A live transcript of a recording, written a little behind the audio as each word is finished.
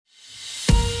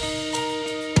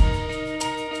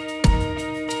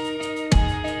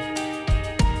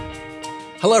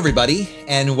Hello, everybody,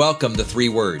 and welcome to Three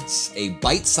Words, a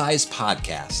bite-sized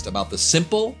podcast about the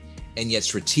simple and yet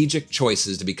strategic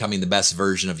choices to becoming the best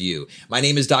version of you. My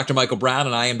name is Dr. Michael Brown,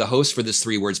 and I am the host for this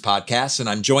Three Words podcast, and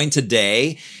I'm joined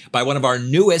today by one of our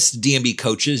newest DMB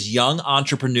coaches, young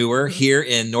entrepreneur here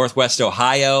in Northwest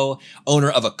Ohio, owner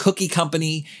of a cookie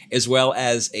company, as well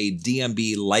as a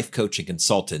DMB life coach and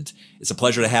consultant. It's a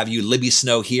pleasure to have you, Libby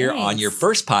Snow, here on your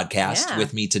first podcast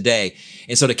with me today.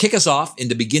 And so to kick us off and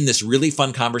to begin this really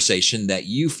fun conversation that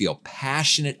you feel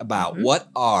passionate about, what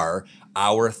are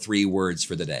our three words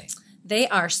for the day? They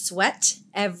are sweat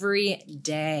every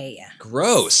day.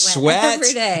 Gross. Sweat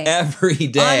every day. Every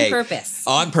day. On purpose.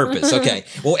 On purpose. Okay.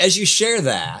 Well, as you share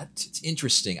that, it's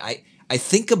interesting. I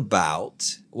think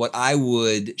about what I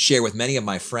would share with many of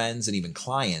my friends and even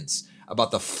clients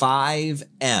about the 5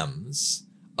 M's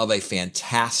of a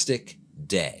fantastic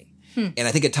day. And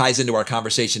I think it ties into our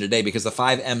conversation today because the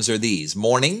 5 M's are these: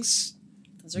 mornings,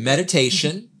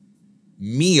 meditation,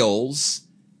 meals,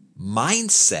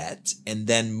 mindset, and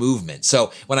then movement.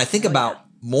 So when I think about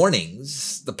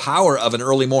mornings, the power of an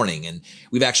early morning, and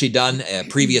we've actually done a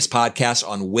previous podcast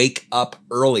on Wake Up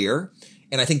Earlier,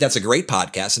 and I think that's a great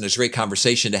podcast and there's a great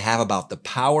conversation to have about the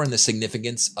power and the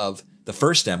significance of the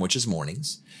first M, which is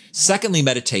mornings. Secondly,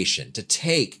 meditation, to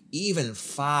take even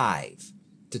 5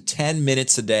 to 10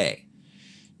 minutes a day,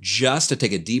 just to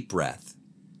take a deep breath,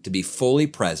 to be fully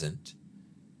present,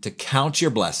 to count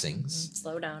your blessings,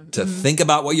 slow down, to think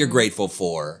about what you're grateful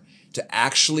for, to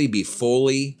actually be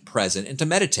fully present and to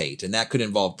meditate. And that could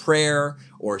involve prayer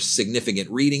or significant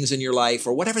readings in your life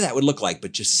or whatever that would look like,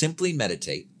 but just simply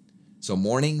meditate. So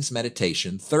mornings,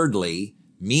 meditation. Thirdly,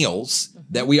 meals,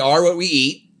 that we are what we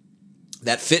eat.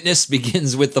 That fitness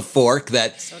begins with the fork,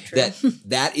 that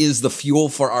is the fuel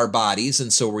for our bodies.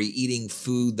 And so are we eating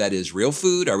food that is real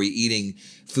food? Are we eating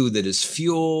food that is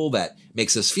fuel that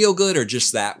makes us feel good, or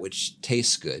just that which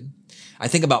tastes good? I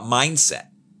think about mindset,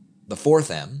 the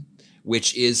 4th M,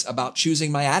 which is about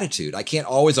choosing my attitude. I can't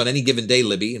always on any given day,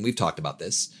 Libby, and we've talked about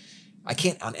this, I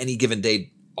can't on any given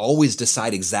day always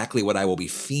decide exactly what I will be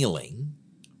feeling,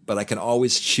 but I can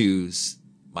always choose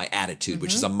my attitude,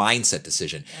 which is a mindset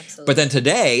decision. Absolutely. But then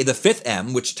today, the 5th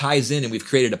M, which ties in, and we've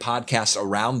created a podcast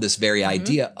around this very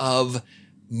idea of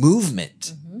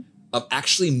movement, of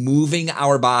actually moving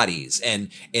our bodies and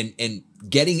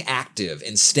getting active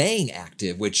and staying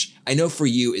active, which I know for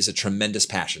you is a tremendous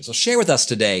passion. So share with us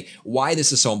today why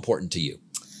this is so important to you.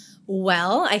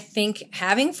 Well, I think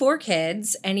having 4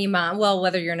 kids, any mom, well,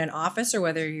 whether you're in an office or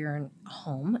whether you're in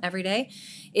home every day,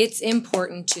 it's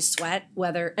important to sweat,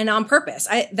 and on purpose.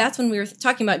 That's when we were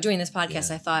talking about doing this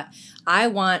podcast. I thought, I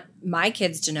want my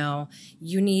kids to know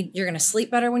you're going to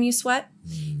sleep better when you sweat.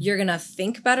 You're going to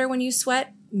think better when you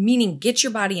sweat, meaning get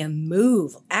your body and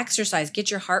move, exercise,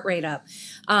 get your heart rate up.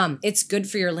 It's good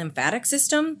for your lymphatic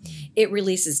system. It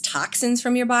releases toxins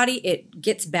from your body. It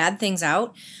gets bad things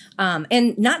out.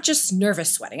 And not just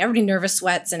nervous sweating. Everybody nervous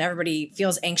sweats and everybody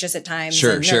feels anxious at times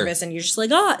and nervous and you're just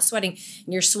like, sweating.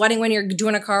 And you're sweating when you're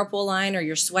doing a carpool line or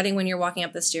you're sweating when you're walking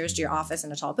up the stairs to your office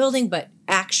in a tall building, but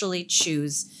actually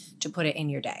choose to put it in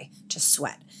your day, to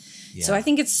sweat. Yeah. So I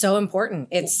think it's so important.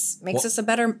 It makes us a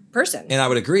better person. And I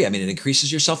would agree. I mean, it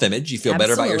increases your self-image. You feel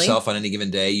better about yourself on any given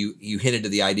day. You hinted to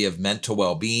the idea of mental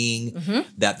well-being,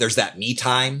 that there's that me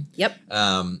time. Yep.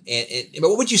 But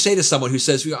what would you say to someone who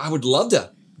says, I would love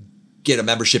to get a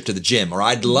membership to the gym, or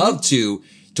I'd love to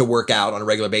work out on a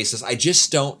regular basis. I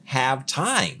just don't have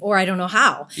time. Or I don't know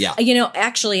how. Yeah.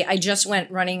 Actually, I just went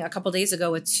running a couple days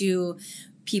ago with 2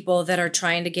 people that are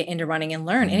trying to get into running and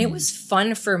learn. And it was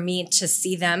fun for me to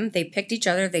see them. They picked each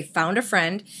other, they found a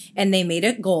friend, and they made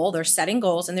a goal. They're setting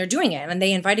goals and they're doing it. And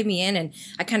they invited me in and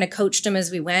I kind of coached them as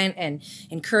we went and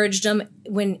encouraged them.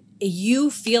 When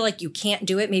you feel like you can't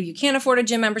do it, maybe you can't afford a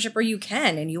gym membership or you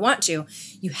can and you want to,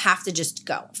 you have to just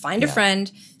go. Find a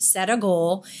friend, set a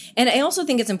goal. And I also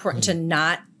think it's important to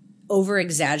not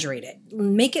over-exaggerate it.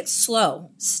 Make it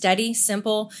slow, steady,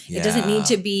 simple. It doesn't need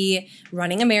to be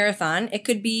running a marathon. It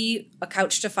could be a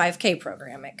Couch to 5K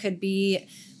program. It could be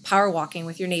power walking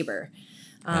with your neighbor.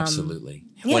 Absolutely.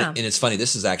 Yeah. And it's funny,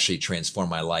 this has actually transformed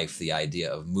my life, the idea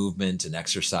of movement and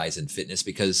exercise and fitness,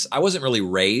 because I wasn't really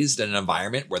raised in an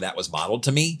environment where that was modeled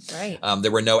to me. Right.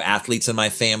 There were no athletes in my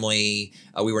family.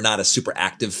 We were not a super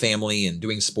active family and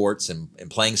doing sports and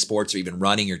playing sports or even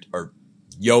running or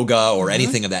yoga or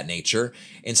anything of that nature.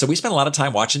 And so we spent a lot of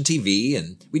time watching TV,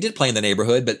 and we did play in the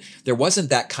neighborhood, but there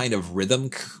wasn't that kind of rhythm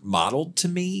modeled to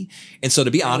me. And so to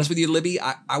be honest with you, Libby,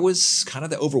 I was kind of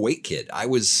the overweight kid. I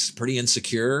was pretty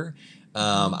insecure.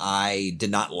 I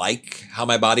did not like how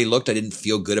my body looked. I didn't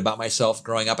feel good about myself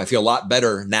growing up. I feel a lot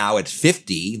better now at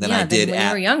 50 than I did when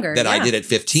you were younger. I did at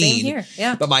 15. Same here.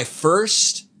 Yeah. But my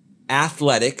first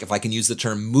athletic, if I can use the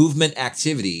term movement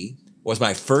activity, was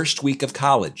my first week of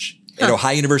college. At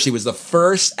Ohio University was the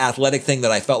first athletic thing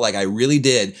that I felt like I really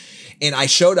did. And I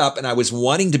showed up and I was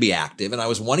wanting to be active and I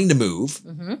was wanting to move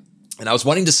and I was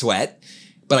wanting to sweat,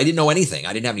 but I didn't know anything.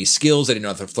 I didn't have any skills. I didn't know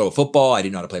how to throw a football. I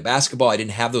didn't know how to play basketball. I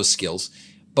didn't have those skills.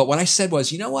 But what I said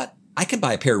was, you know what? I can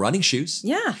buy a pair of running shoes.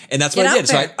 Yeah. And that's what I did.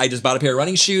 So I just bought a pair of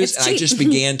running shoes and I just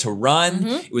began to run.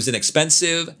 It was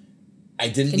inexpensive. I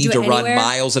didn't need to run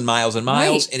miles and miles and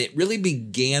miles. And it really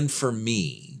began for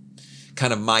me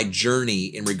kind of my journey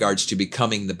in regards to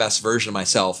becoming the best version of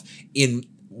myself in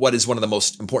what is one of the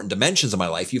most important dimensions of my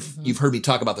life. You've heard me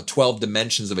talk about the 12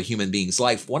 dimensions of a human being's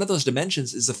life. One of those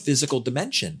dimensions is the physical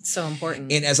dimension. So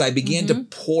important. And as I began to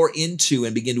pour into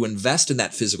and begin to invest in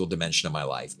that physical dimension of my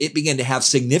life, it began to have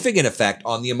significant effect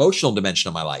on the emotional dimension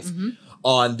of my life,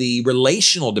 on the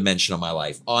relational dimension of my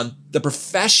life, on the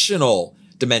professional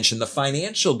dimension, the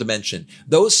financial dimension.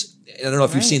 Those, I don't know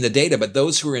if you've seen the data, but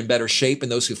those who are in better shape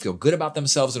and those who feel good about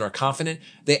themselves and are confident,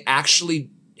 they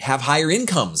actually have higher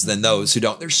incomes than those who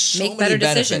don't. There's so Make many better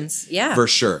benefits, decisions. Yeah. for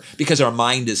sure, because our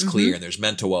mind is clear and there's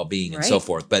mental well-being and so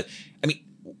forth. But I mean,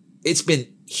 it's been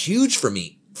huge for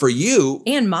me. For you.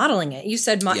 And modeling it. You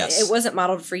said it wasn't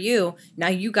modeled for you. Now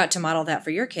you got to model that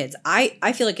for your kids.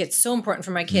 I feel like it's so important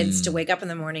for my kids to wake up in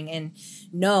the morning and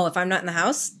know if I'm not in the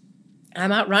house,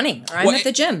 I'm out running or I'm at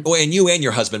the gym. Well, and you and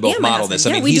your husband both model this.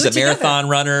 I mean, he's a marathon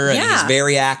runner and he's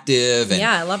very active. And,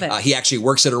 I love it. He actually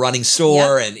works at a running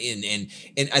store. And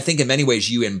I think in many ways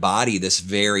you embody this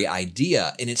very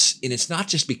idea. And it's not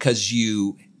just because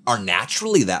you are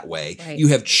naturally that way. Right. You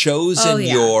have chosen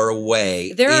your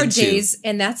way. There are days,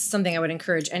 and that's something I would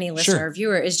encourage any listener or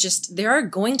viewer, is just there are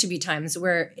going to be times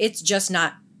where it's just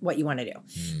not what you want to do.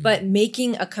 But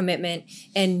making a commitment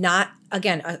and not,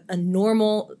 again, a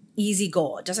normal, easy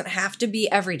goal. It doesn't have to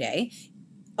be every day.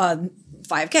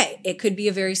 5K. It could be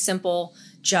a very simple,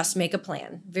 just make a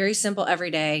plan. Very simple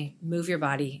every day, move your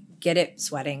body, get it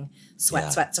sweating,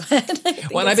 sweat.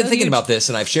 Well, and I've been thinking about this,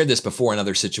 and I've shared this before in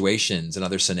other situations and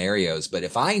other scenarios, but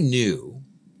if I knew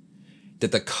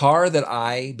that the car that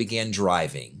I began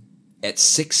driving at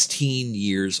 16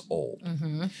 years old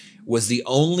was the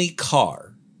only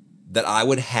car that I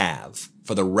would have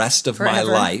for the rest of my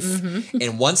life,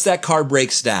 and once that car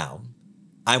breaks down,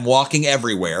 I'm walking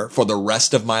everywhere for the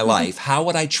rest of my life, how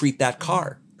would I treat that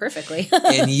car? Perfectly.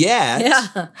 And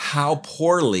yet, how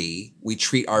poorly we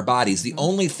treat our bodies. The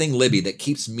only thing, Libby, that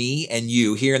keeps me and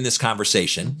you here in this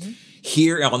conversation,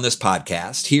 here on this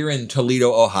podcast, here in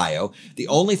Toledo, Ohio, the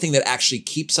only thing that actually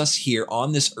keeps us here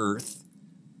on this earth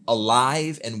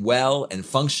alive and well and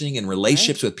functioning in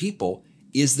relationships with people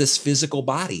is this physical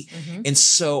body. And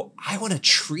so I want to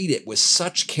treat it with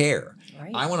such care.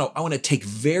 I want to take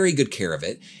very good care of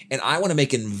it. And I want to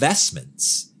make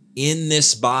investments in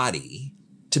this body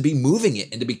to be moving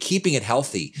it and to be keeping it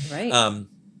healthy. And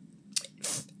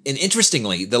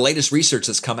interestingly, the latest research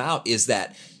that's come out is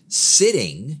that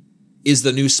sitting is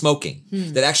the new smoking.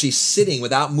 That actually sitting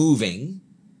without moving,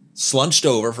 slunched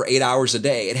over for 8 hours a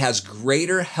day, it has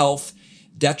greater health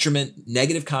detriment,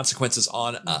 negative consequences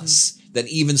on us than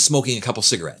even smoking a couple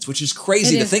cigarettes, which is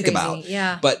crazy to think about.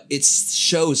 But it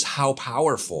shows how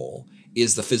powerful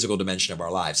is the physical dimension of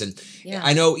our lives. And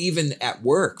I know even at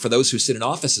work, for those who sit in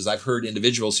offices, I've heard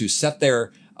individuals who set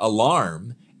their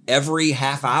alarm every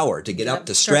half hour to get up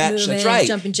to stretch. That's right.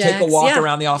 Jumping jacks. Take a walk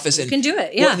around the office. And you can do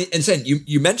it. Well, and Sen,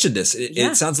 you mentioned this.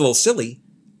 It sounds a little silly,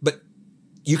 but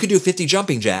you could do 50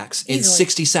 jumping jacks in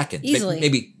 60 seconds. Easily.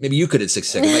 Maybe you could in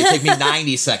 60 seconds. It might take me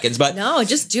 90 seconds, but no,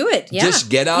 just do it. Just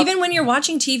get up. Even when you're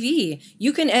watching TV,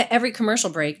 you can at every commercial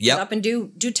break get up and do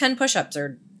 10 push-ups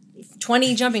or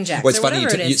 20 jumping jacks. Well,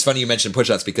 it's funny you mentioned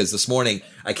push-ups because this morning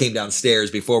I came downstairs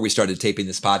before we started taping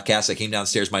this podcast. I came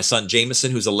downstairs. My son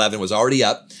Jameson, who's 11, was already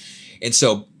up. And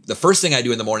so the first thing I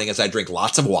do in the morning is I drink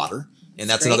lots of water. And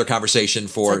that's another conversation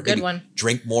for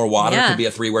drink more water. Could be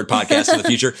a 3-word podcast in the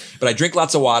future. But I drink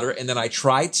lots of water and then I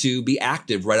try to be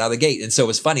active right out of the gate. And so it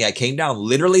was funny. I came down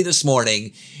literally this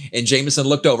morning and Jameson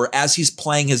looked over as he's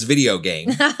playing his video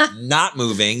game, not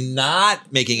moving,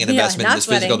 not making an investment in this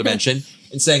physical dimension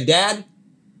and saying, Dad,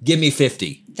 give me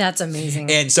 50. That's amazing.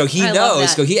 And so he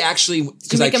knows. So he actually,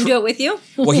 did you make him do it with you?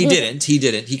 Well, he didn't.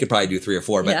 He could probably do 3 or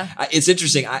 4. But it's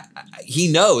interesting.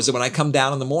 He knows that when I come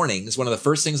down in the mornings, one of the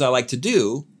first things I like to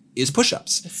do is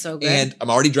push-ups. It's so good. And I'm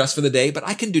already dressed for the day, but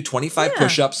I can do 25 Yeah.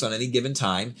 push-ups on any given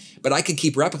time, but I can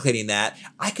keep replicating that.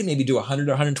 I can maybe do 100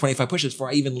 or 125 push-ups before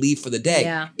I even leave for the day.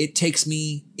 Yeah. It takes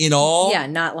me in all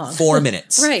not long. 4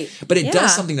 minutes. Right. But it Yeah.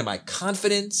 does something to my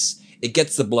confidence. It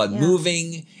gets the blood Yeah.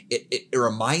 moving. It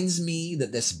reminds me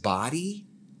that this body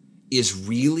is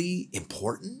really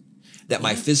important, that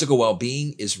my physical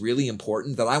well-being is really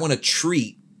important, that I want to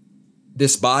treat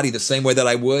this body the same way that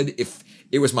I would if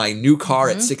it was my new car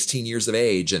at 16 years of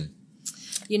age. And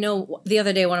You know, the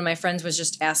other day, one of my friends was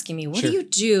just asking me, what Sure. do you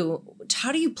do?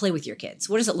 How do you play with your kids?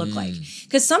 What does it look like?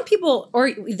 Because some people,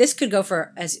 or this could go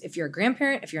for as if you're a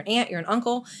grandparent, if you're an aunt, you're an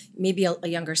uncle, maybe a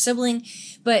younger sibling,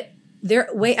 but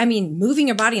moving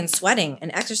your body and sweating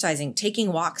and exercising,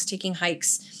 taking walks, taking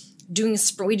hikes,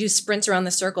 we do sprints around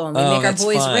the circle and we make our that's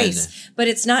boys fun. race. But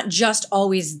it's not just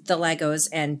always the Legos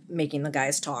and making the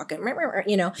guys talk and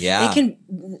Yeah. It can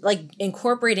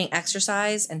incorporating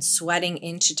exercise and sweating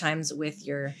into times with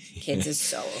your kids is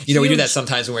so we do huge. that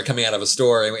sometimes when we're coming out of a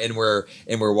store and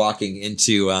we're walking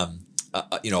into a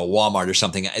Walmart or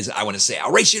something. As I want to say,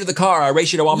 I'll race you to the car. I'll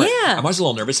race you to Walmart. Yeah. I'm always a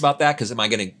little nervous about that because am I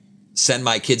going to send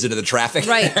my kids into the traffic?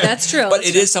 Right, that's true. But That's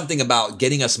it true. is something about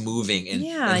getting us moving and,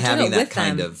 Yeah, and do having it that with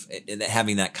kind them. of and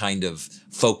having that kind of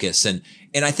focus. And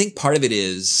I think part of it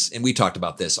is, and we talked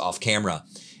about this off camera,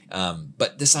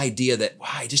 but this idea that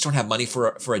I just don't have money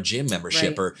for a gym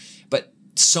membership, Right. but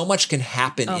so much can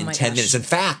happen Oh in my 10 gosh. minutes. In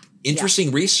fact,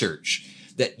 interesting research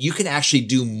that you can actually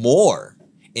do more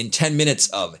in 10 minutes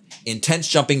of intense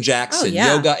jumping jacks Oh, and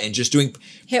yeah. yoga and just doing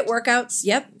HIIT workouts.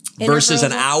 Yep. versus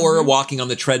an Interval. hour walking on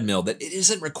the treadmill, that it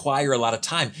doesn't require a lot of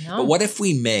time. No. But what if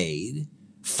we made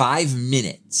 5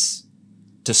 minutes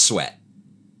to sweat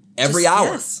every Just-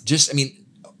 hour? yes.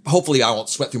 Hopefully I won't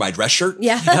sweat through my dress shirt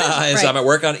Yeah. as Right. I'm at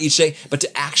work on each day, but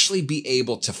to actually be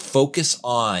able to focus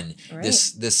on Right.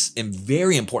 this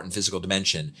very important physical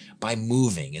dimension by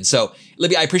moving. And so,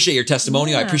 Libby, I appreciate your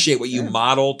testimonial. I Yeah, appreciate what you sure.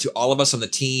 model to all of us on the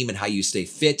team and how you stay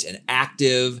fit and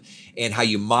active and how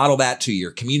you model that to your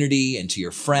community and to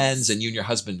your friends and you and your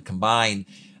husband combined.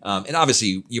 And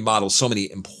obviously you model so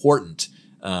many important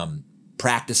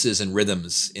practices and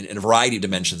rhythms in a variety of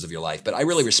dimensions of your life. But I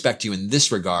really respect you in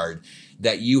this regard,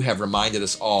 that you have reminded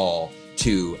us all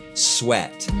to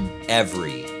sweat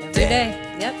every day.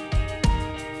 Yep.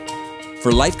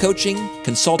 For life coaching,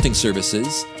 consulting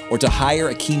services, or to hire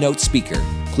a keynote speaker,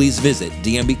 please visit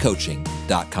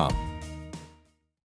dmbcoaching.com.